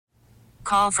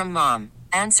Call from mom.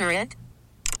 Answer it.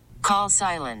 Call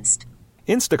silenced.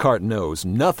 Instacart knows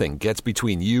nothing gets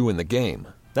between you and the game.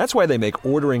 That's why they make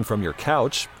ordering from your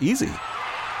couch easy.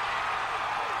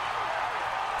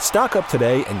 Stock up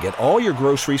today and get all your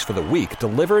groceries for the week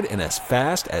delivered in as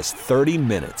fast as 30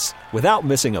 minutes without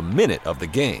missing a minute of the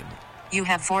game. You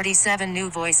have 47 new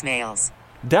voicemails.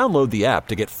 Download the app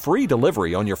to get free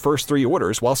delivery on your first 3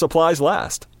 orders while supplies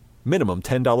last. Minimum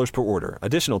 $10 per order.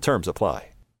 Additional terms apply.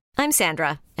 I'm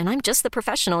Sandra, and I'm just the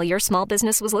professional your small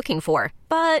business was looking for.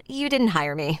 But you didn't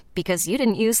hire me because you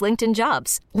didn't use LinkedIn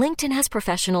Jobs. LinkedIn has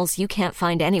professionals you can't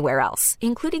find anywhere else,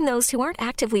 including those who aren't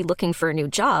actively looking for a new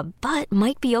job, but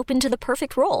might be open to the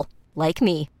perfect role, like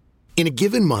me. In a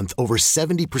given month, over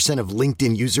 70% of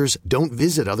LinkedIn users don't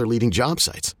visit other leading job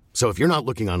sites. So if you're not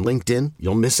looking on LinkedIn,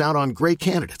 you'll miss out on great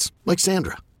candidates like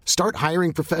Sandra. Start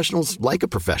hiring professionals like a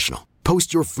professional.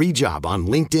 Post your free job on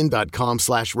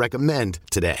linkedin.com/recommend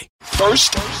today.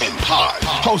 First and Pod,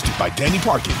 hosted by Danny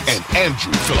Parkins and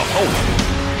Andrew Filippone.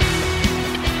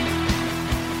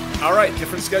 All right,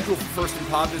 different schedule for First and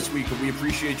Pod this week, but we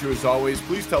appreciate you as always.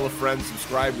 Please tell a friend,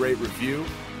 subscribe, rate, review.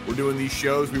 We're doing these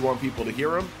shows. We want people to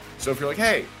hear them. So if you're like,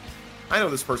 hey, I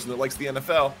know this person that likes the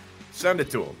NFL, send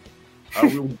it to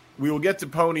them. We will get to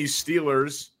Pony's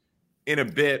Steelers in a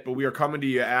bit, but we are coming to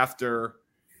you after,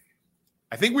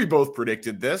 I think we both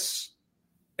predicted this,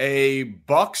 a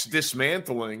Bucs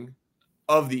dismantling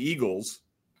of the Eagles,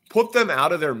 put them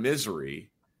out of their misery.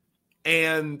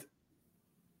 And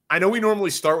I know we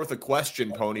normally start with a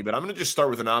question, Pony, but I'm going to just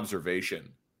start with an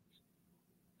observation.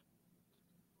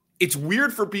 It's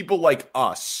weird for people like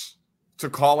us to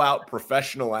call out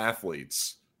professional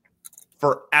athletes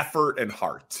for effort and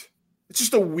heart. It's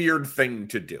just a weird thing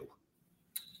to do.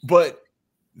 But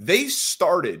they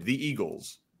started, the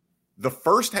Eagles, the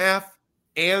first half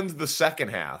and the second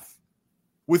half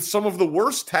with some of the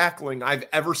worst tackling I've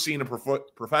ever seen a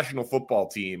professional football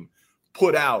team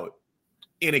put out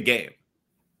in a game.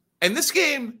 And this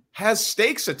game has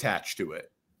stakes attached to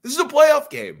it. This is a playoff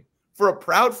game for a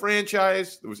proud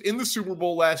franchise that was in the Super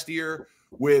Bowl last year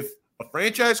with a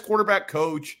franchise quarterback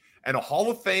coach and a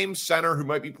Hall of Fame center who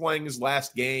might be playing his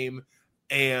last game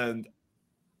and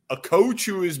a coach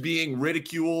who is being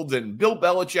ridiculed and Bill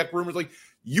Belichick rumors. Like,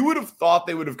 you would have thought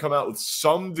they would have come out with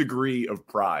some degree of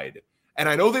pride. And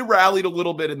I know they rallied a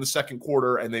little bit in the second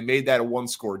quarter and they made that a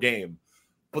 1-score game,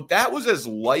 but that was as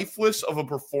lifeless of a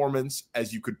performance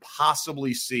as you could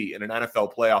possibly see in an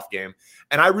NFL playoff game.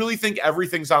 And I really think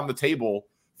everything's on the table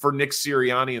for Nick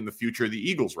Sirianni and the future of the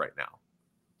Eagles right now.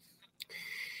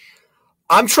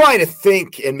 I'm trying to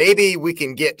think, and maybe we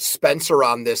can get Spencer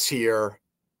on this here.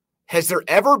 Has there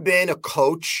ever been a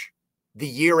coach the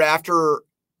year after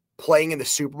playing in the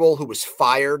Super Bowl who was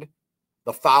fired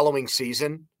the following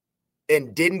season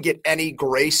and didn't get any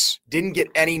grace, didn't get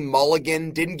any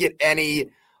mulligan, didn't get any,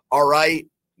 all right,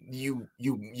 you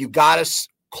got us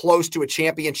close to a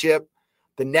championship.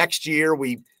 The next year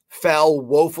we fell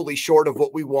woefully short of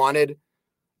what we wanted,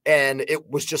 and it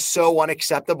was just so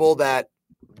unacceptable that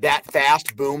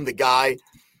fast, boom, the guy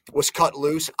was cut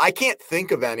loose. I can't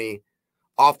think of any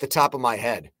off the top of my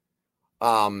head.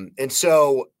 And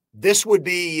so this would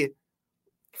be,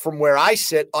 from where I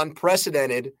sit,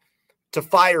 unprecedented to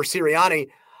fire Sirianni.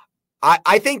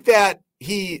 I think that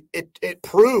it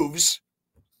proves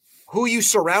who you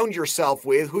surround yourself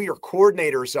with, who your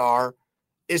coordinators are,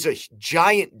 is a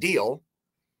giant deal.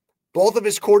 Both of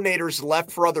his coordinators left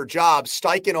for other jobs.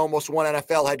 Steichen almost won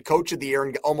NFL head coach of the year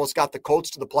and almost got the Colts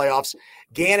to the playoffs.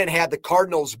 Gannon had the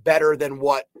Cardinals better than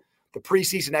what the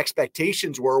preseason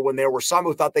expectations were, when there were some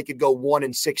who thought they could go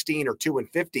 1-16 or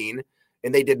 2-15,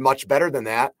 and they did much better than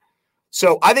that.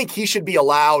 So I think he should be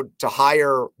allowed to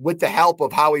hire, with the help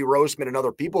of Howie Roseman and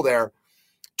other people there,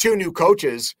 2 new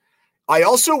coaches. I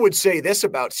also would say this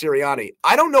about Sirianni.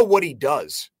 I don't know what he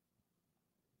does.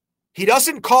 He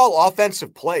doesn't call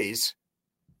offensive plays.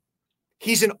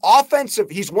 He's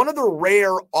one of the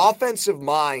rare offensive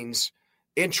minds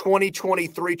in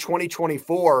 2023,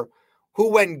 2024, who,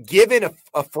 when given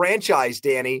a franchise,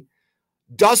 Danny,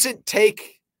 doesn't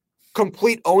take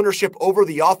complete ownership over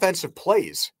the offensive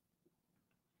plays.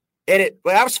 And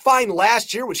that was fine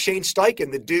last year with Shane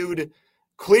Steichen. The dude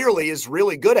clearly is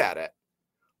really good at it.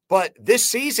 But this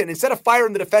season, instead of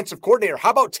firing the defensive coordinator, how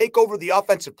about take over the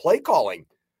offensive play calling?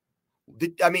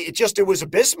 I mean, it was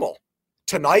abysmal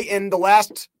tonight and the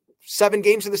last 7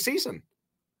 games of the season.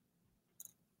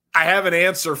 I have an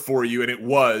answer for you, and it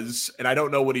was, and I don't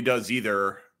know what he does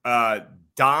either.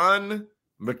 Don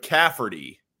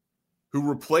McCafferty, who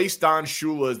replaced Don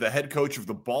Shula as the head coach of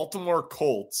the Baltimore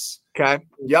Colts. Okay.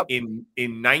 Yep. In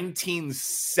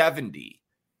 1970.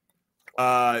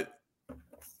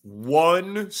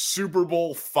 won Super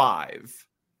Bowl 5.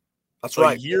 That's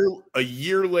right. A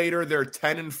year later, they're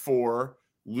 10-4,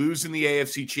 losing the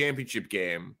AFC Championship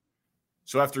game.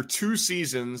 So after 2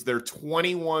 seasons, they're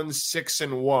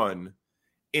 21-6-1.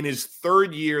 In his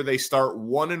 3rd year, they start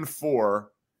 1-4.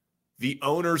 The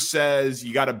owner says,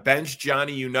 you got to bench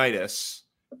Johnny Unitas.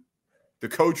 The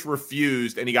coach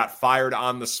refused, and he got fired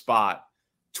on the spot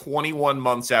 21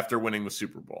 months after winning the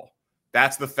Super Bowl.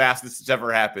 That's the fastest it's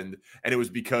ever happened. And it was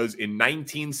because in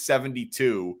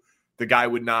 1972, the guy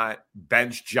would not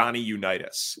bench Johnny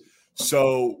Unitas.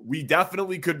 So we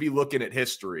definitely could be looking at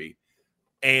history.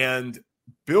 And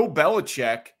Bill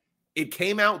Belichick, it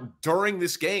came out during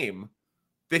this game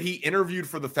that he interviewed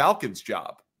for the Falcons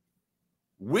job.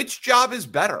 Which job is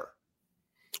better?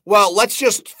 Well, let's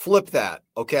just flip that,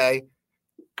 okay?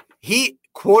 He,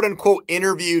 quote unquote,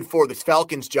 interviewed for the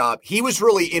Falcons job. He was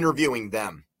really interviewing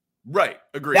them. Right.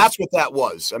 Agreed. That's what that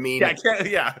was. I mean,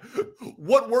 yeah.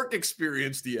 What work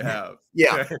experience do you have?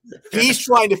 Yeah. He's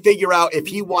trying to figure out if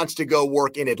he wants to go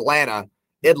work in Atlanta.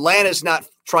 Atlanta's not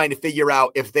trying to figure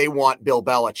out if they want Bill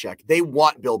Belichick. They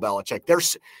want Bill Belichick.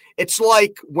 It's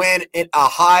like when a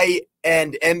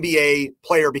high-end NBA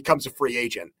player becomes a free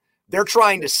agent. They're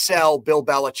trying to sell Bill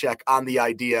Belichick on the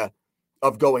idea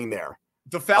of going there.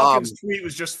 The Falcons tweet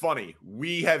was just funny.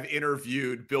 We have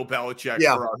interviewed Bill Belichick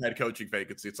for our head coaching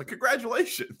vacancy. It's like,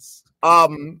 congratulations. For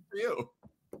you.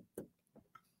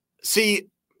 See,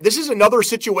 this is another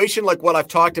situation like what I've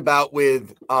talked about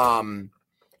with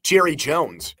Jerry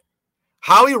Jones.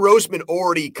 Howie Roseman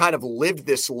already kind of lived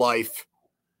this life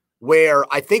where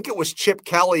I think it was Chip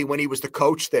Kelly when he was the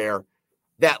coach there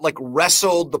that like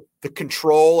wrestled the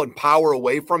control and power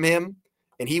away from him.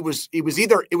 And it was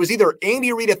either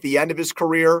Andy Reid at the end of his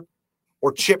career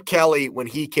or Chip Kelly when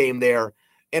he came there.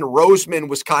 And Roseman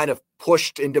was kind of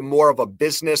pushed into more of a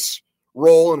business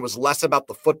role and was less about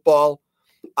the football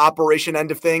operation end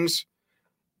of things.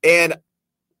 And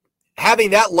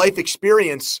having that life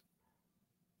experience,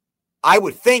 I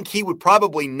would think he would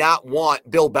probably not want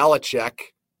Bill Belichick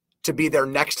to be their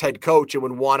next head coach and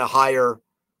would want to hire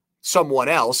someone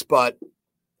else. But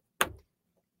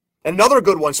another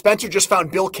good one, Spencer just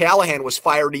found Bill Callahan was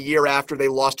fired a year after they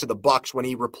lost to the Bucs when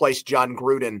he replaced John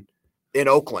Gruden in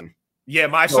Oakland.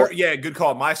 Yeah, good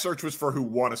call. My search was for who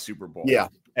won a Super Bowl. Yeah.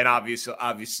 And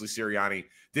obviously Sirianni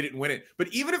didn't win it. But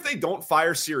even if they don't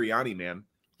fire Sirianni, man,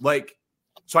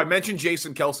 so I mentioned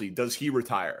Jason Kelce. Does he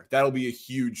retire? That'll be a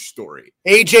huge story.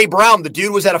 A.J. Brown, the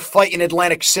dude was at a fight in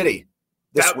Atlantic City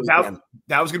this weekend.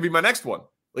 That was going to be my next one.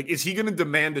 Is he going to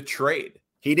demand a trade?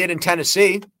 He did in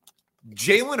Tennessee.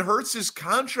 Jalen Hurts'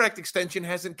 contract extension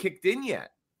hasn't kicked in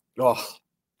yet. Oh.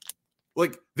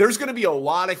 There's going to be a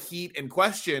lot of heat and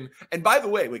question. And by the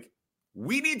way,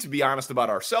 we need to be honest about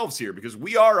ourselves here because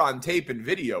we are on tape and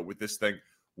video with this thing.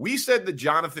 We said that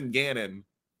Jonathan Gannon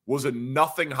was a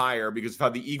nothing hire because of how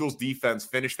the Eagles defense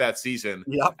finished that season.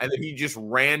 Yep. And then he just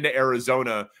ran to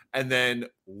Arizona and then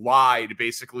lied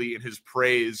basically in his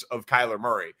praise of Kyler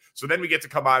Murray. So then we get to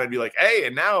come on and be like, hey,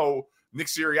 and now Nick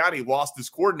Sirianni lost his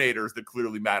coordinators that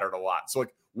clearly mattered a lot. So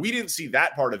we didn't see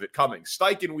that part of it coming.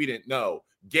 Steichen, we didn't know.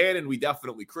 Gannon, we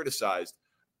definitely criticized.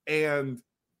 And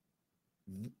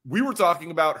we were talking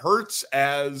about Hurts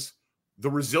as the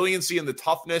resiliency and the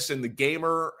toughness and the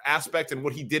gamer aspect and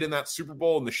what he did in that Super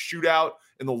Bowl and the shootout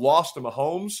and the loss to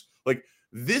Mahomes.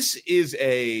 This is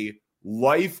a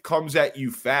life comes at you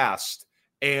fast,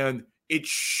 and it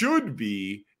should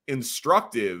be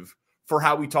instructive for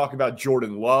how we talk about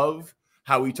Jordan Love,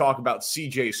 how we talk about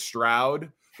CJ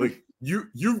Stroud.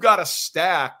 You've got to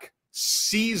stack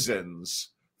seasons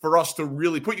for us to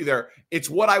really put you there. It's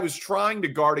what I was trying to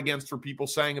guard against for people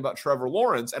saying about Trevor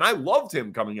Lawrence. And I loved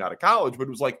him coming out of college, but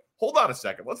it was hold on a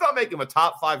second. Let's not make him a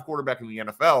top 5 quarterback in the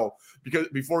NFL because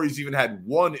before he's even had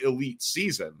one elite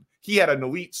season, he had an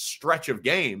elite stretch of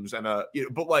games. And,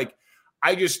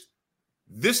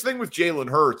 this thing with Jalen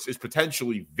Hurts is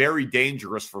potentially very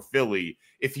dangerous for Philly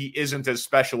if he isn't as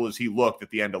special as he looked at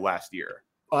the end of last year.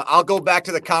 I'll go back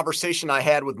to the conversation I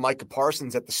had with Micah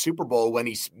Parsons at the Super Bowl when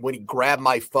he grabbed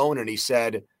my phone and he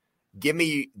said, give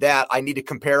me that. I need to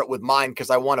compare it with mine because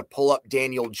I want to pull up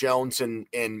Daniel Jones and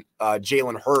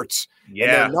Jalen Hurts and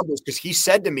their numbers. Because he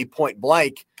said to me point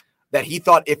blank that he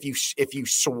thought if you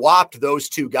swapped those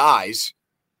two guys,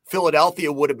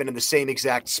 Philadelphia would have been in the same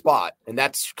exact spot. And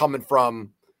that's coming from,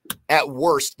 at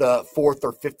worst, the 4th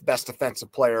or 5th best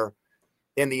defensive player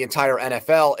in the entire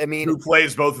NFL. I mean, who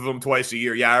plays both of them twice a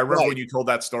year. Yeah, I remember when you told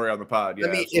that story on the pod. Yeah,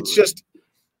 It's just,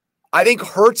 I think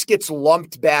Hurts gets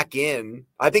lumped back in.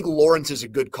 I think Lawrence is a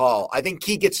good call. I think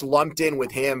he gets lumped in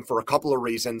with him for a couple of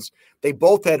reasons. They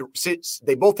both had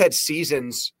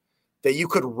seasons that you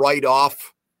could write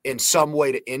off in some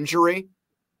way to injury,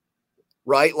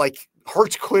 right? Like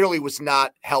Hurts clearly was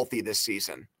not healthy this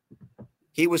season.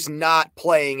 He was not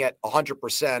playing at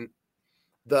 100%.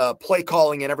 The play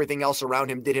calling and everything else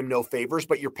around him did him no favors,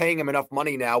 but you're paying him enough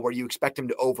money now where you expect him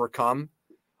to overcome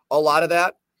a lot of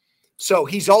that. So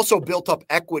he's also built up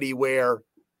equity where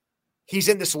he's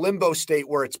in this limbo state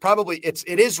where it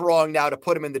is wrong now to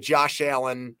put him in the Josh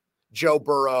Allen, Joe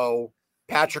Burrow,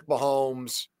 Patrick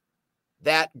Mahomes,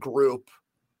 that group.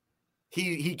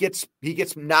 He gets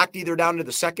knocked either down to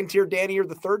the second tier, Danny, or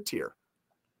the third tier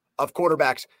of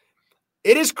quarterbacks.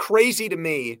 It is crazy to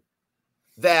me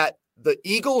that the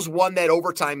Eagles won that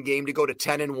overtime game to go to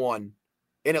 10-1,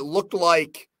 and it looked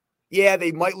like, yeah,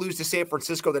 they might lose to San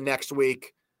Francisco the next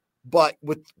week, but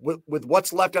with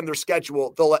what's left on their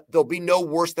schedule, they'll be no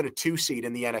worse than a 2 seed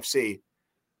in the NFC.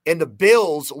 And the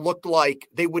Bills looked like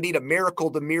they would need a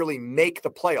miracle to merely make the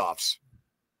playoffs.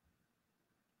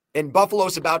 And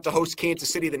Buffalo's about to host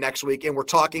Kansas City the next week, and we're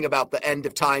talking about the end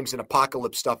of times and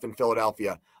apocalypse stuff in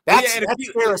Philadelphia. That's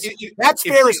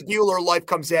Ferris Bueller life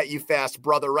comes at you fast,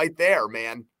 brother, right there,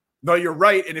 man. No, you're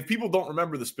right. And if people don't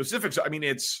remember the specifics, I mean,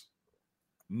 it's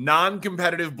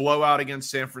non-competitive blowout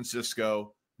against San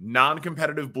Francisco,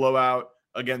 non-competitive blowout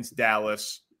against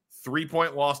Dallas,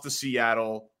 3-point loss to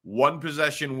Seattle, 1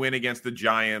 possession win against the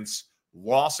Giants,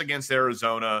 loss against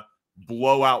Arizona,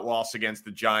 blowout loss against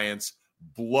the Giants,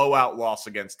 blowout loss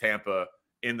against Tampa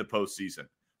in the postseason.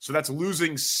 So that's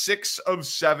losing 6 of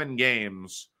 7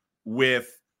 games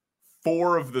with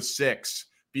 4 of the 6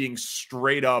 being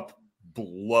straight up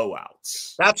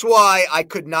blowouts. That's why I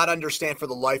could not understand for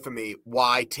the life of me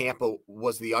why Tampa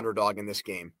was the underdog in this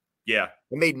game. Yeah.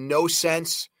 It made no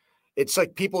sense. It's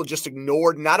like people just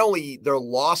ignored not only their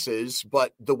losses,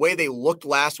 but the way they looked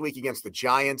last week against the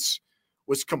Giants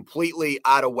was completely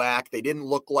out of whack. They didn't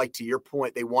look like, to your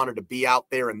point, they wanted to be out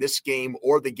there in this game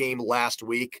or the game last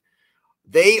week.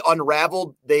 They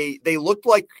unraveled. They looked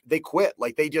like they quit,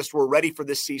 like they just were ready for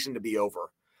this season to be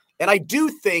over. And I do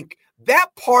think that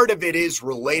part of it is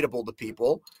relatable to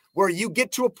people, where you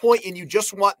get to a point and you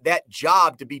just want that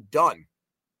job to be done.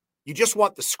 You just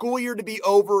want the school year to be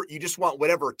over. You just want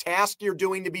whatever task you're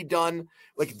doing to be done.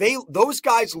 Like those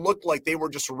guys looked like they were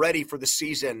just ready for the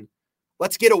season.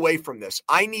 Let's get away from this.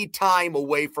 I need time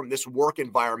away from this work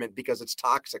environment because it's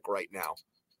toxic right now.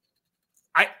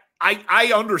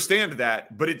 I understand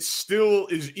that, but it still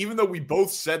is, even though we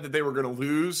both said that they were going to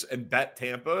lose and bet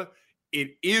Tampa,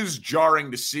 it is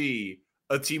jarring to see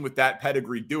a team with that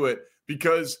pedigree do it,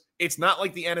 because it's not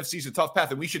like the NFC's a tough path.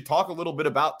 And we should talk a little bit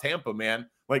about Tampa, man.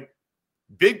 Like,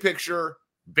 big picture,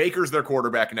 Baker's their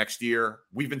quarterback next year.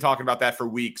 We've been talking about that for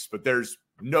weeks, but there's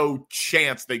no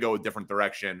chance they go a different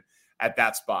direction at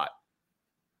that spot.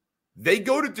 They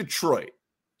go to Detroit.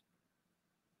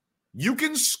 You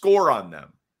can score on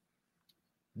them.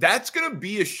 That's going to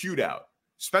be a shootout.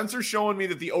 Spencer's showing me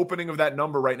that the opening of that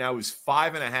number right now is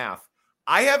 5.5.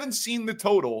 I haven't seen the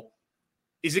total.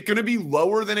 Is it going to be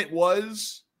lower than it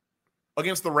was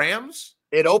against the Rams?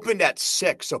 It opened at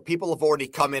 6, so people have already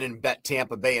come in and bet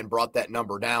Tampa Bay and brought that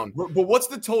number down. But what's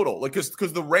the total? Like,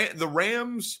 because the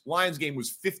Rams Lions game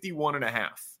was 51.5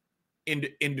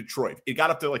 in Detroit. It got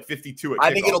up to like 52.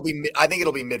 I think it'll be mid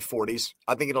 40s.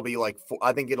 I think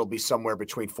it'll be somewhere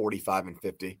between 45 and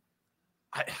 50.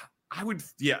 I would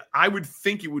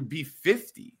think it would be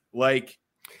 50, like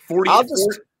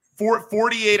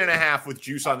 48.5 with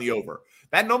juice on the over.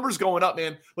 That number's going up,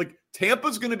 man. Like,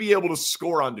 Tampa's going to be able to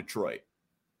score on Detroit.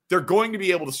 They're going to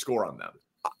be able to score on them.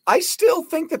 I still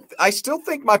think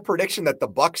my prediction that the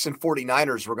Bucs and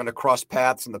 49ers were going to cross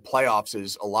paths in the playoffs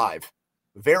is alive.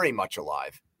 Very much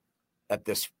alive at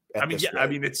this. I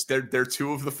mean, it's they're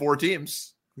 2 of the 4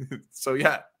 teams. So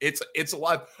yeah, it's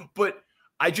alive. But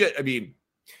they do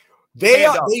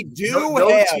no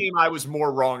have team I was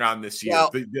more wrong on this year. Now,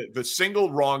 the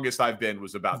single wrongest I've been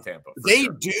was about Tampa. They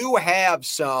do have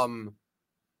some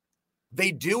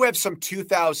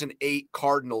 2008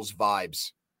 Cardinals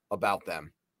vibes about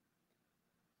them.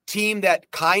 Team that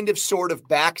kind of sort of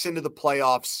backs into the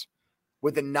playoffs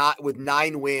with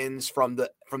 9 wins from the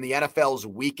NFL's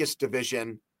weakest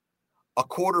division. A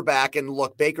quarterback, and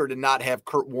look, Baker did not have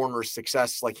Kurt Warner's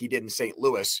success like he did in St.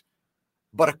 Louis,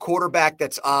 but a quarterback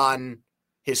that's on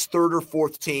his 3rd or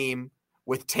 4th team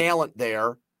with talent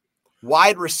there,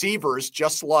 wide receivers,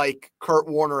 just like Kurt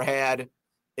Warner had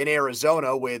in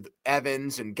Arizona with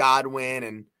Evans and Godwin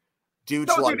and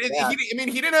dudes like that.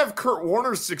 He didn't have Kurt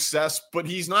Warner's success, but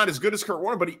he's not as good as Kurt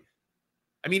Warner. But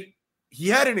he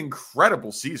had an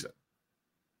incredible season.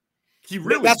 He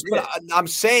really. That's what I'm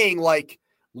saying. Like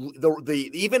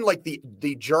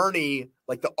the journey,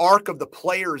 Like the arc of the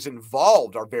players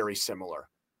involved are very similar.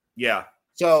 Yeah.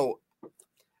 So,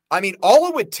 I mean, all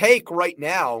it would take right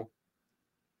now,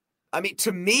 I mean,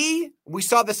 to me, we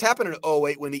saw this happen in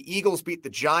 2008 when the Eagles beat the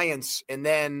Giants and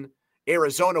then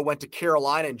Arizona went to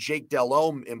Carolina and Jake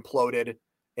Delhomme imploded.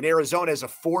 And Arizona, as a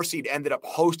 4 seed, ended up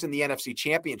hosting the NFC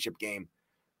Championship game.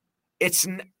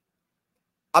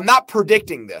 I'm not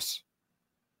predicting this,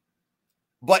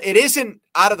 but it isn't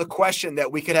out of the question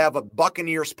that we could have a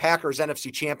Buccaneers-Packers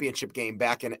NFC Championship game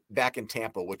back in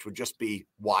Tampa, which would just be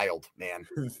wild, man.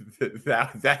 That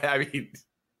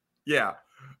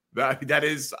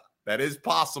is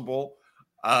possible.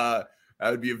 That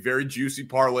would be a very juicy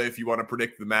parlay if you want to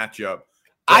predict the matchup.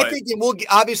 I think we'll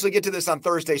obviously get to this on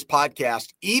Thursday's podcast.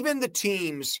 Even the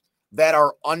teams that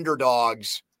are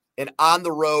underdogs and on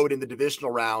the road in the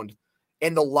divisional round,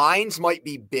 and the lines might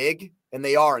be big, and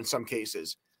they are in some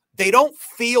cases, they don't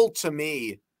feel to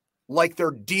me like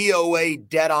they're DOA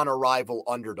dead on arrival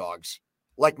underdogs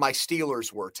like my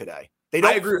Steelers were today. They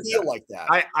don't feel like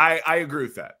that. I agree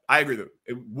with that. I agree that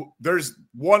there's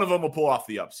one of them will pull off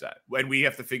the upset, and we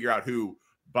have to figure out who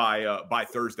by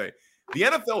Thursday. The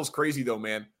NFL is crazy though,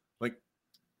 man. Like,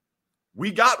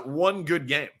 we got one good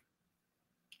game.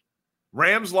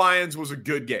 Rams-Lions was a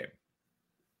good game.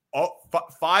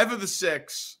 5 of the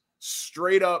 6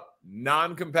 straight up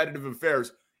non-competitive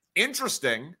affairs.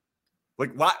 Interesting.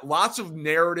 Like lots of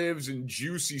narratives and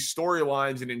juicy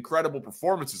storylines and incredible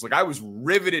performances. Like, I was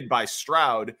riveted by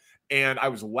Stroud and I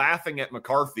was laughing at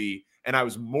McCarthy and I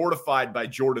was mortified by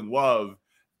Jordan Love,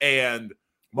 and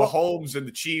Mahomes and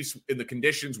the Chiefs in the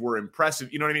conditions were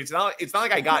impressive. You know what I mean? It's not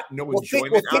like I got no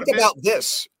enjoyment out of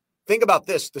it. Think about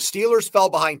this. The Steelers fell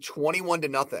behind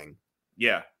 21-0.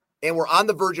 Yeah. And we're on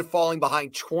the verge of falling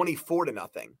behind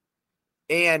 24-0.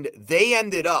 And they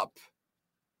ended up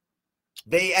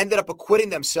acquitting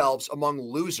themselves among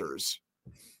losers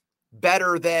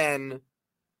better than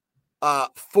 5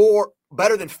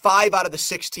 out of the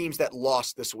 6 teams that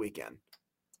lost this weekend.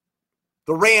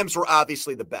 The Rams were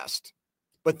obviously the best,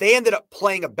 but they ended up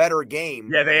playing a better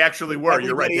game. Yeah, they actually were.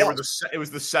 You're right. It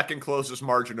was the second closest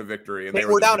margin of victory. And they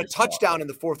were down a touchdown in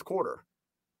the fourth quarter.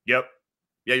 Yep.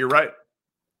 Yeah, you're right.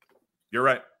 You're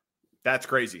right. That's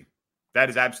crazy. That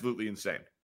is absolutely insane.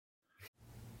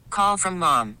 Call from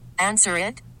mom. Answer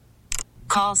it.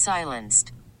 Call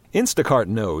silenced. Instacart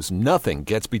knows nothing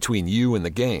gets between you and the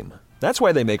game. That's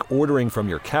why they make ordering from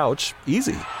your couch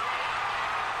easy.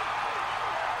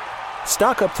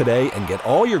 Stock up today and get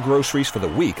all your groceries for the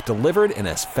week delivered in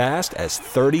as fast as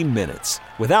 30 minutes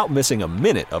without missing a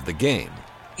minute of the game.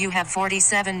 You have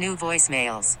 47 new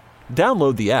voicemails.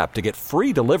 Download the app to get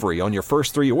free delivery on your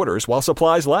first 3 orders while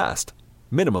supplies last.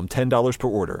 Minimum $10 per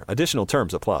order. Additional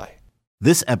terms apply.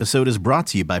 This episode is brought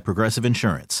to you by Progressive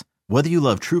Insurance. Whether you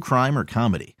love true crime or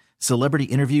comedy, celebrity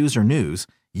interviews or news,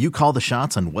 you call the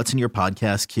shots on what's in your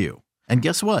podcast queue. And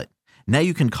guess what? Now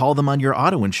you can call them on your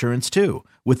auto insurance too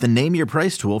with the Name Your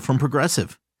Price tool from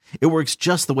Progressive. It works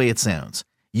just the way it sounds.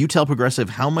 You tell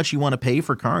Progressive how much you want to pay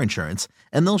for car insurance,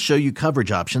 and they'll show you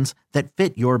coverage options that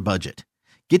fit your budget.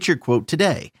 Get your quote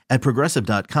today at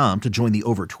Progressive.com to join the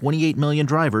over 28 million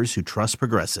drivers who trust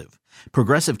Progressive.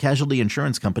 Progressive Casualty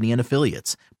Insurance Company and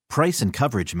Affiliates. Price and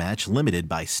coverage match limited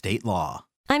by state law.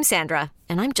 I'm Sandra,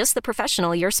 and I'm just the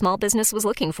professional your small business was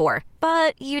looking for.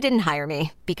 But you didn't hire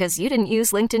me because you didn't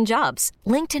use LinkedIn Jobs.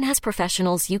 LinkedIn has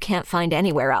professionals you can't find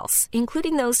anywhere else,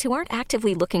 including those who aren't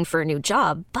actively looking for a new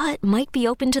job, but might be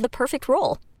open to the perfect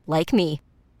role, like me.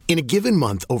 In a given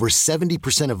month, over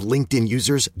 70% of LinkedIn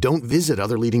users don't visit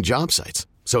other leading job sites.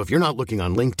 So if you're not looking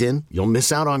on LinkedIn, you'll miss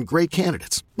out on great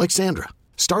candidates like Sandra.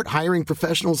 Start hiring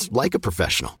professionals like a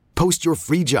professional. Post your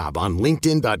free job on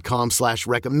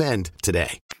linkedin.com/recommend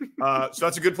today. So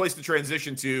that's a good place to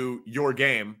transition to your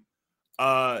game.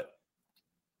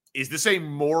 Is this a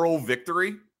moral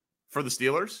victory for the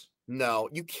Steelers? No,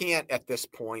 you can't at this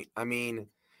point. I mean,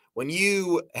 when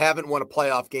you haven't won a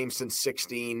playoff game since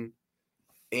 16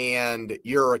 and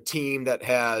you're a team that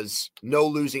has no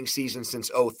losing season since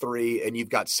 03 and you've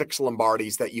got 6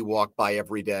 Lombardis that you walk by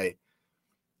every day,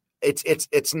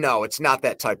 it's not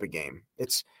that type of game.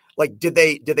 It's like, did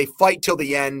they fight till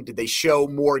the end? Did they show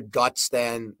more guts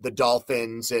than the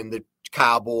Dolphins and the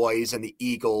Cowboys and the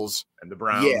Eagles and the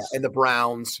Browns? Yeah, and the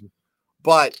Browns.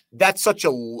 But that's such a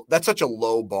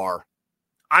low bar.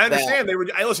 I understand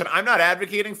listen, I'm not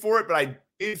advocating for it, but I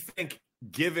did think,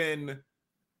 given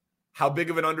how big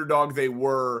of an underdog they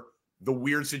were, the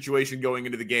weird situation going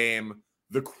into the game,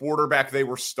 the quarterback they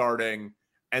were starting,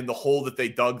 and the hole that they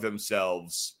dug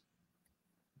themselves,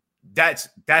 that's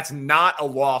not a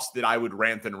loss that I would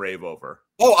rant and rave over.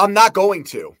 Oh, I'm not going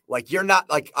to. Like, you're not,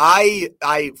 like, I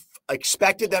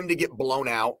expected them to get blown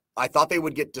out. I thought they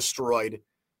would get destroyed.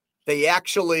 They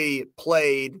actually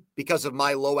played, because of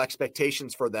my low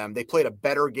expectations for them, they played a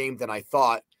better game than I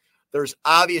thought. There's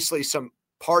obviously some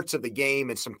parts of the game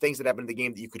and some things that happened in the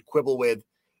game that you could quibble with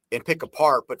and pick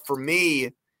apart. But for me,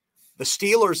 the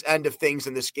Steelers' end of things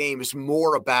in this game is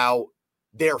more about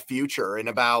their future and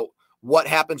about what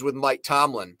happens with Mike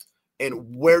Tomlin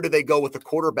and where do they go with the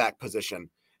quarterback position.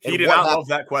 He did not love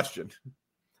that question.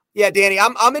 Yeah, Danny,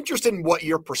 I'm interested in what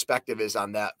your perspective is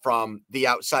on that from the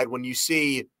outside when you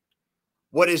see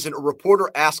what is a reporter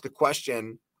ask a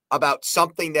question about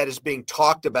something that is being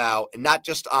talked about, and not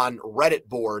just on Reddit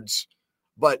boards,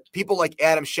 but people like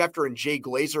Adam Schefter and Jay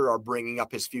Glazer are bringing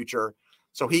up his future.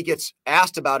 So he gets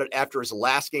asked about it after his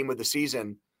last game of the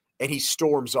season, and he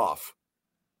storms off.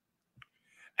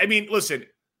 I mean, listen,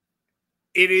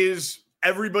 it is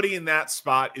everybody in that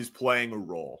spot is playing a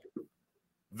role.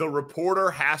 The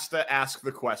reporter has to ask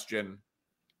the question.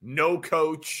 No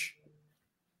coach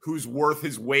who's worth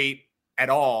his weight at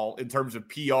all in terms of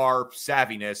PR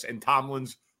savviness. And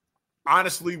Tomlin's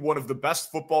honestly one of the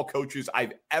best football coaches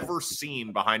I've ever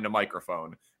seen behind a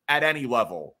microphone at any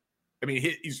level. I mean,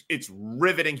 it's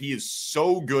riveting. He is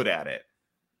so good at it.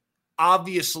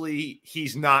 Obviously,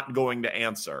 he's not going to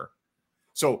answer.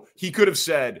 So he could have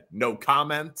said no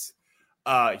comment.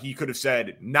 He could have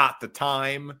said not the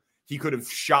time. He could have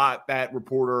shot that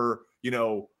reporter,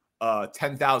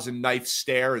 10,000 knife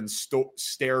stare and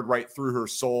stared right through her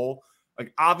soul.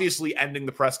 Like, obviously, ending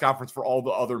the press conference for all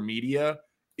the other media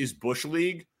is Bush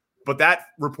League, but that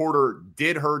reporter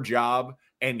did her job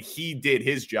and he did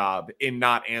his job in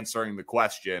not answering the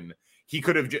question. He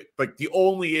could have the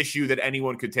only issue that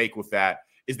anyone could take with that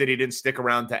is that he didn't stick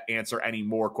around to answer any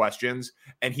more questions.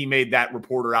 And he made that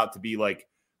reporter out to be like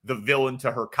the villain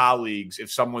to her colleagues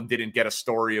if someone didn't get a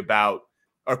story about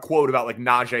a quote about like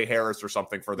Najee Harris or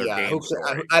something for their game.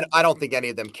 I don't think any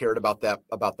of them cared about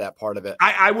that part of it.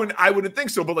 I wouldn't think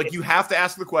so, but like you have to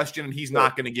ask the question and he's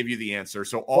not going to give you the answer.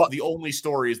 So the only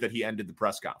story is that he ended the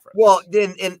press conference. Well,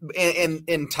 then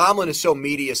and Tomlin is so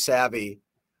media savvy.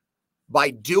 By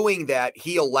doing that,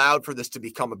 he allowed for this to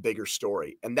become a bigger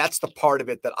story. And that's the part of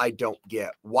it that I don't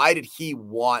get. Why did he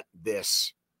want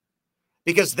this?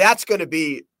 Because that's going to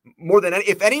be more than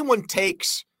if anyone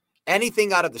takes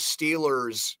anything out of the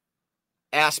Steelers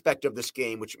aspect of this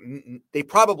game, which they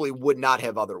probably would not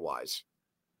have otherwise.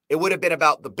 It would have been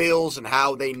about the Bills and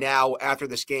how they now, after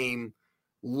this game,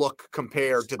 look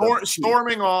compared to the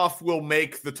storming off will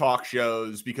make the talk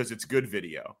shows because it's good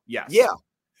video. Yes. Yeah.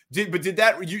 Did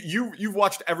that you've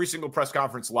watched every single press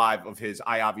conference live of his?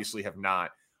 I obviously have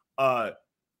not.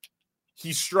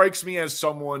 He strikes me as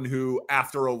someone who,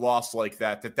 after a loss like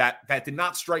that did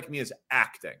not strike me as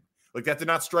acting. Like, that did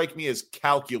not strike me as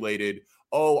calculated.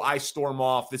 Oh, I storm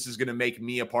off. This is going to make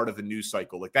me a part of the news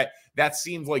cycle. Like that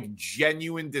seems like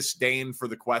genuine disdain for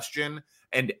the question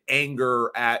and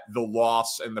anger at the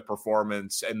loss and the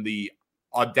performance and the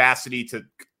audacity to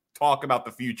talk about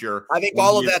the future. I think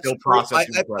all of that's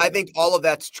true. I think all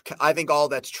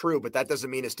of that's true, but that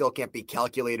doesn't mean it still can't be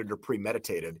calculated or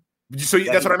premeditated. So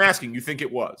that's what I'm asking. You think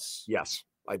it was? Yes,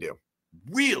 I do.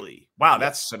 Really? Wow,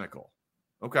 that's cynical.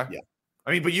 Okay. Yeah.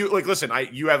 I mean, but listen,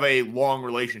 you have a long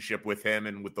relationship with him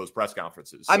and with those press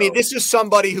conferences. So. I mean, this is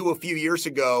somebody who a few years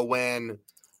ago, when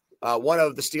one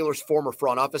of the Steelers' former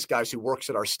front office guys who works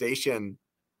at our station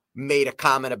made a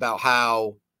comment about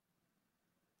how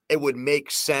it would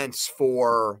make sense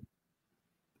for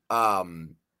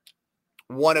one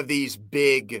of these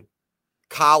big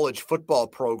college football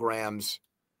programs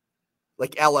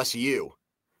like LSU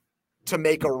to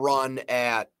make a run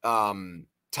at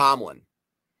Tomlin.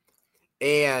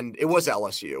 And it was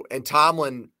LSU. And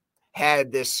Tomlin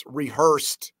had this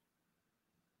rehearsed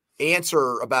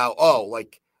answer about,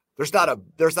 there's not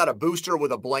a booster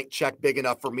with a blank check big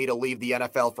enough for me to leave the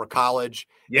NFL for college.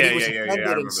 Yeah, and he was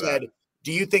offended and said,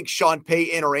 do you think Sean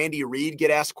Payton or Andy Reid get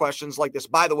asked questions like this?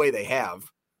 By the way, they have,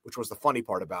 which was the funny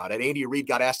part about it. Andy Reid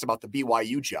got asked about the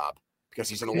BYU job because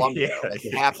he's an alum.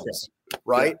 It happens,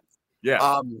 right?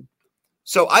 Yeah.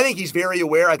 So I think he's very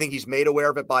aware. I think he's made aware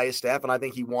of it by his staff. And I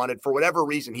think he wanted, for whatever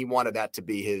reason, he wanted that to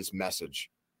be his message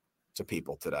to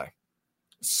people today.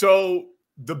 So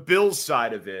the Bills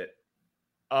side of it,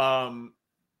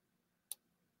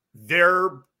 they're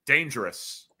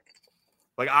dangerous.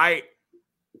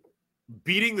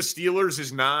 Beating the Steelers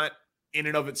is not in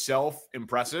and of itself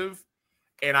impressive.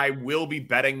 And I will be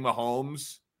betting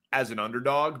Mahomes as an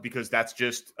underdog because that's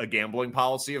just a gambling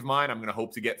policy of mine. I'm going to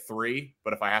hope to get 3,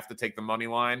 but if I have to take the money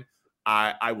line,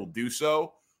 I will do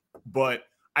so. But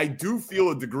I do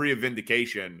feel a degree of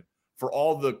vindication for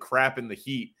all the crap and the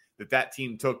heat that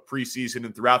team took preseason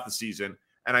and throughout the season.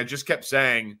 And I just kept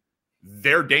saying,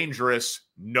 they're dangerous.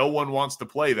 No one wants to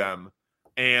play them.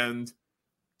 And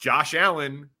Josh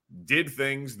Allen did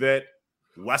things that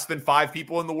less than 5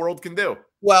 people in the world can do.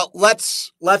 Well,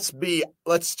 let's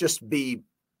just be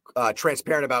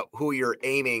transparent about who you're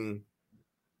aiming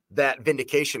that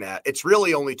vindication at. It's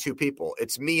really only 2 people.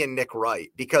 It's me and Nick Wright,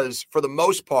 because for the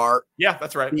most part, yeah,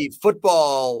 that's right. The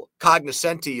football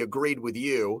cognoscenti agreed with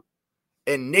you,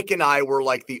 and Nick and I were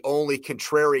like the only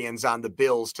contrarians on the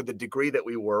Bills to the degree that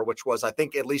we were, which was, I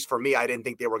think, at least for me, I didn't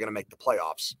think they were going to make the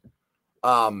playoffs.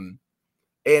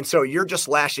 And so you're just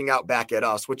lashing out back at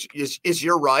us, which is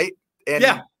you're right. And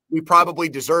yeah, we probably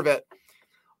deserve it.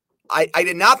 I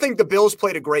did not think the Bills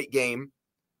played a great game.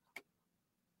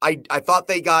 I thought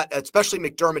they got, especially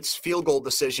McDermott's field goal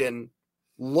decision,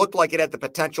 looked like it had the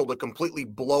potential to completely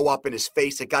blow up in his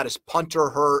face. It got his punter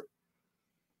hurt.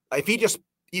 If he just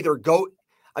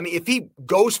if he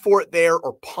goes for it there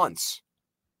or punts,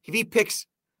 if he picks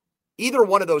either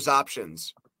one of those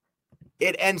options,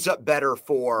 it ends up better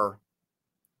for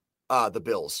the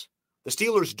Bills. The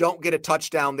Steelers don't get a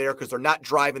touchdown there because they're not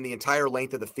driving the entire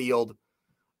length of the field.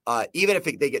 Even if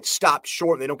they get stopped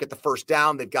short and they don't get the first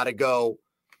down, they've got to go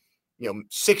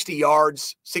 60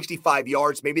 yards, 65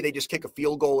 yards. Maybe they just kick a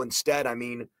field goal instead. I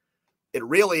mean, it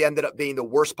really ended up being the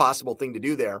worst possible thing to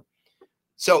do there.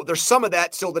 So there's some of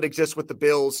that still that exists with the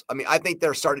Bills. I mean, I think there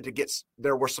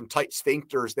were some tight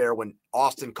sphincters there when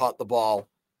Austin caught the ball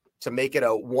to make it a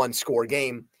 1-score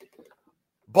game.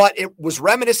 But it was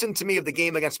reminiscent to me of the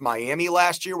game against Miami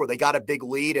last year where they got a big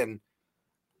lead and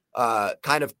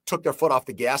kind of took their foot off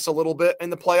the gas a little bit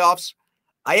in the playoffs.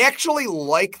 I actually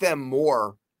like them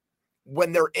more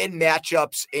when they're in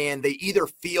matchups and they either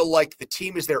feel like the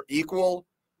team is their equal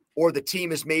or the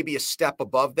team is maybe a step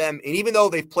above them. And even though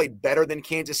they've played better than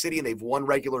Kansas City and they've won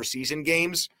regular season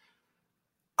games,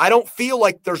 I don't feel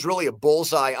like there's really a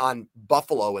bullseye on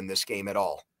Buffalo in this game at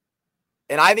all.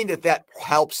 And I think that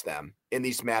helps them in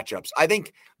these matchups. I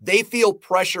think they feel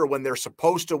pressure when they're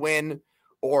supposed to win,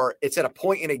 or it's at a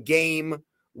point in a game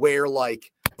where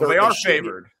they are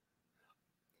favored.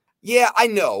 Yeah, I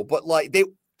know, but a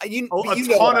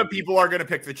ton of people are going to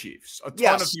pick the Chiefs. A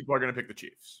ton of people are going to pick the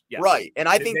Chiefs. Yes. Right, and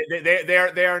I think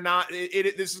they are not.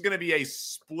 This is going to be a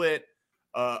split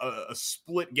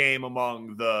game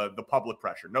among the public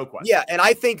pressure, no question. Yeah, and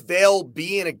I think they'll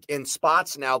be in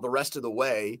spots now the rest of the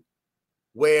way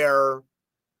where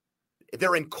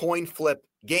they're in coin flip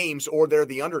games or they're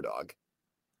the underdog.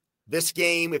 This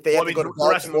game, if they have to go to Baltimore,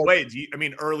 the rest of the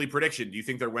way, early prediction, do you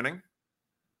think they're winning?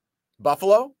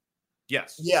 Buffalo?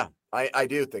 Yes. Yeah, I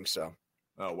do think so.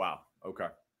 Oh, wow. Okay.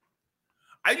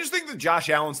 I just think the Josh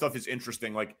Allen stuff is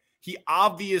interesting. He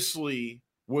obviously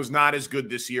was not as good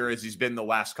this year as he's been the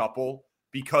last couple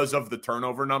because of the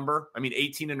turnover number. I mean,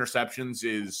 18 interceptions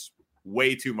is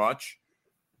way too much,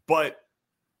 but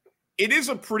it is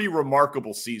a pretty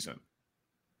remarkable season.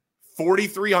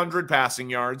 4,300 passing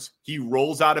yards. He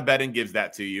rolls out of bed and gives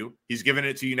that to you. He's given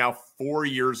it to you now 4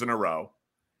 years in a row.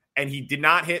 And he did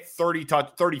not hit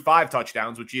 35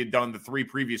 touchdowns, which he had done the 3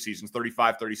 previous seasons,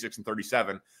 35, 36, and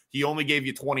 37. He only gave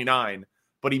you 29,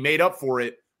 but he made up for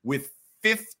it with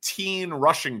 15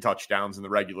 rushing touchdowns in the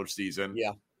regular season.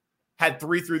 Yeah. Had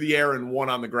 3 through the air and 1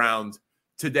 on the ground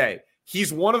today.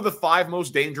 He's one of the 5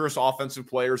 most dangerous offensive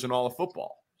players in all of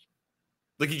football.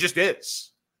 He just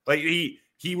is.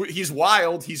 He's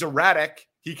wild. He's erratic.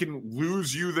 He can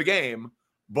lose you the game.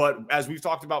 But as we've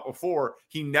talked about before,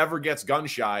 he never gets gun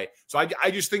shy. So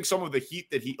I just think some of the heat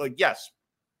that yes,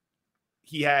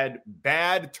 he had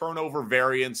bad turnover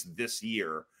variance this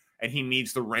year, and he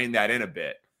needs to rein that in a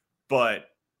bit. But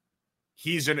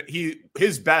his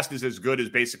best is as good as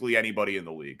basically anybody in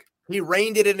the league. He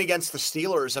reined it in against the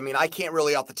Steelers. I mean, I can't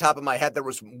really off the top of my head. There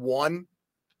was one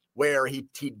where he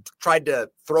tried to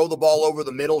throw the ball over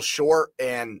the middle short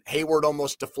and Hayward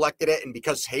almost deflected it. And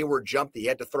because Hayward jumped, he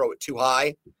had to throw it too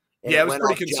high. And it was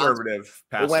pretty conservative.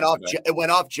 It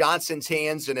went off Johnson's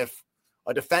hands. And if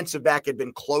a defensive back had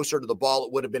been closer to the ball,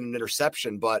 it would have been an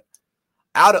interception. But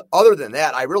other than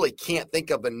that, I really can't think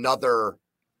of another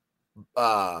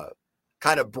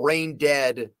kind of brain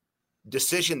dead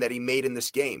decision that he made in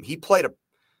this game. He played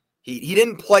he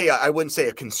didn't play, I wouldn't say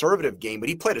a conservative game, but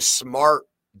he played a smart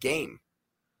game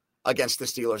against the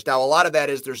Steelers. Now, a lot of that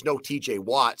is there's no TJ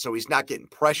Watt, so he's not getting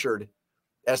pressured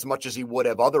as much as he would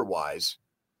have otherwise.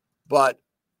 But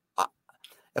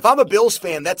if I'm a Bills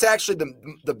fan, that's actually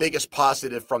the biggest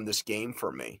positive from this game for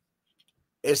me,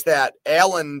 is that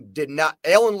Allen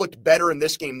looked better in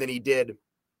this game than he did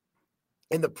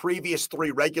in the previous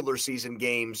 3 regular season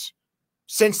games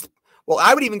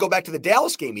I would even go back to the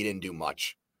Dallas game. He didn't do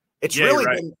much.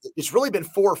 It's really been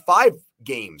 4 or 5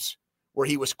 games where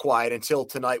he was quiet until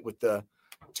tonight with the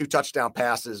 2 touchdown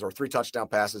passes or 3 touchdown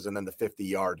passes and then the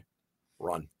 50-yard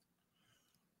run.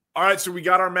 All right, so we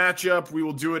got our matchup. We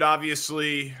will do it,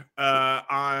 obviously,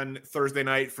 on Thursday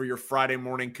night for your Friday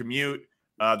morning commute.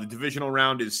 The divisional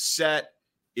round is set.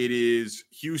 It is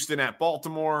Houston at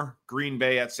Baltimore, Green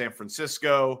Bay at San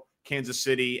Francisco, Kansas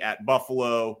City at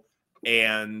Buffalo,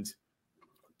 and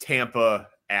Tampa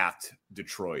at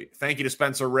Detroit. Thank you to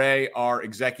Spencer Ray, our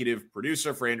executive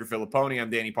producer. For Andrew Filipponi, I'm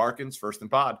Danny Parkins. First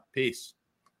and Pod. Peace.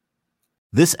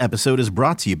 This episode is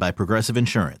brought to you by Progressive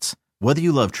Insurance. Whether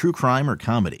you love true crime or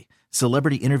comedy,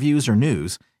 celebrity interviews or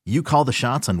news, you call the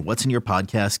shots on what's in your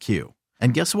podcast queue.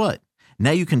 And guess what?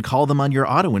 Now you can call them on your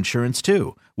auto insurance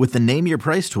too with the Name Your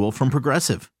Price tool from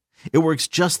Progressive. It works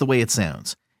just the way it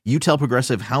sounds. You tell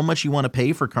Progressive how much you want to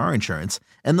pay for car insurance,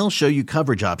 and they'll show you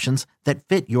coverage options that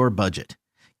fit your budget.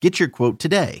 Get your quote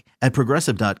today at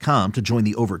Progressive.com to join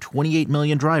the over 28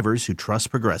 million drivers who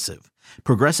trust Progressive.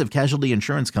 Progressive Casualty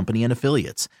Insurance Company and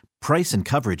Affiliates. Price and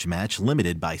coverage match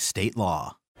limited by state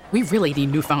law. We really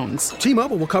need new phones.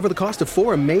 T-Mobile will cover the cost of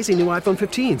 4 amazing new iPhone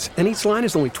 15s, and each line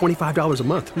is only $25 a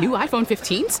month. New iPhone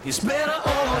 15s? It's better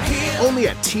over here. Only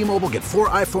at T-Mobile, get 4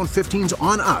 iPhone 15s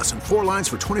on us and 4 lines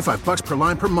for $25 per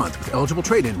line per month with eligible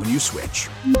trade-in when you switch.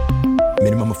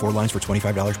 Minimum of 4 lines for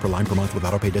 $25 per line per month with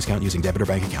autopay discount using debit or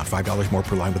bank account. $5 more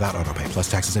per line without autopay,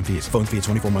 plus taxes and fees. Phone fee at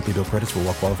 24 monthly bill credits for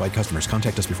well-qualified customers.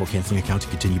 Contact us before canceling account to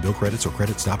continue bill credits or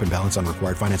credit stop and balance on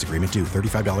required finance agreement due.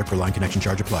 $35 per line connection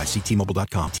charge applies. See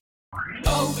T-Mobile.com.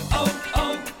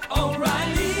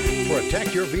 O'Reilly.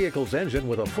 Protect your vehicle's engine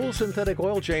with a full synthetic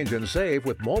oil change and save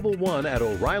with Mobile One at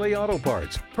O'Reilly Auto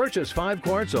Parts. Purchase 5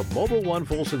 quarts of Mobile One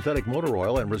full synthetic motor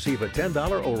oil and receive a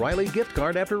 $10 O'Reilly gift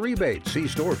card after rebate. See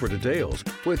store for details.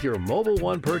 With your Mobile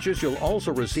One purchase, you'll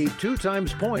also receive 2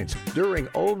 times points during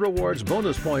O Rewards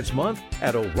Bonus Points Month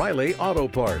at O'Reilly Auto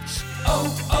Parts.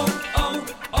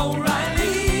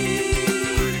 O'Reilly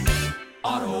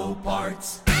Auto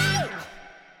Parts.